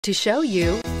To show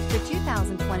you the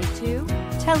 2022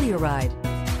 Telluride.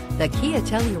 The Kia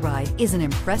Telluride is an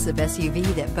impressive SUV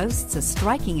that boasts a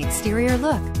striking exterior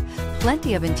look,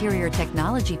 plenty of interior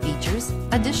technology features,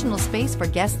 additional space for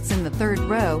guests in the third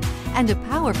row, and a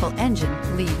powerful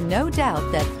engine leave no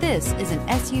doubt that this is an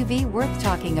SUV worth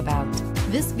talking about.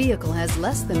 This vehicle has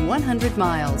less than 100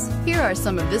 miles. Here are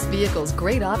some of this vehicle's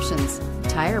great options: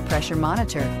 tire pressure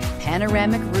monitor,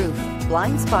 panoramic roof,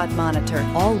 blind spot monitor,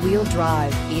 all-wheel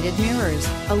drive, heated mirrors,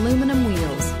 aluminum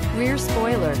wheels, rear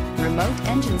spoiler, remote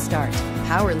engine start,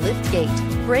 power lift gate,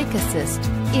 brake assist.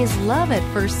 Is love at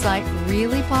first sight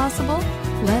really possible?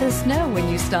 Let us know when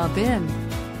you stop in.